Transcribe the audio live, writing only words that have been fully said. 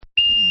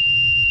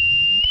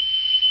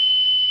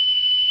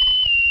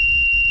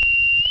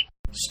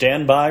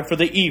stand by for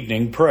the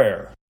evening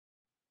prayer.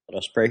 Let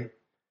us pray.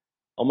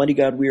 Almighty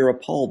God, we are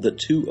appalled that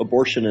two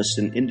abortionists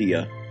in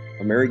India,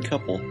 a married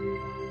couple,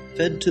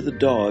 fed to the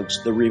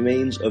dogs the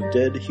remains of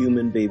dead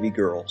human baby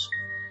girls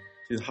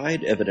to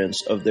hide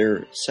evidence of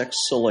their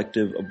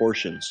sex-selective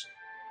abortions.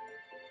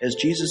 As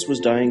Jesus was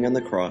dying on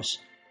the cross,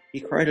 he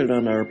cried out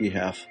on our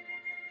behalf,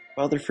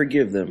 "Father,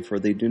 forgive them, for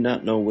they do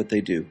not know what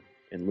they do,"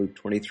 in Luke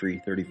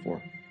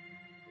 23:34.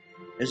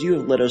 As you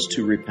have led us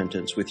to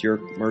repentance with your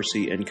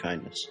mercy and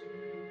kindness,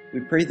 we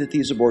pray that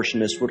these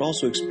abortionists would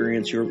also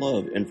experience your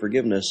love and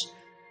forgiveness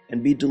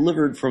and be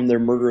delivered from their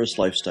murderous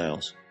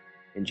lifestyles.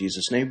 In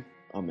Jesus' name,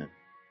 amen.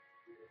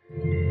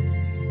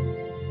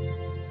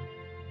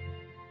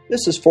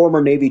 This is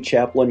former Navy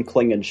Chaplain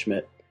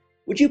Klingenschmidt.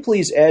 Would you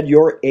please add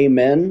your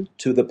amen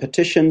to the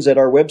petitions at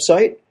our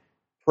website,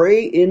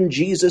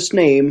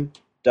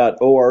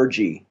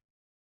 prayinjesusname.org.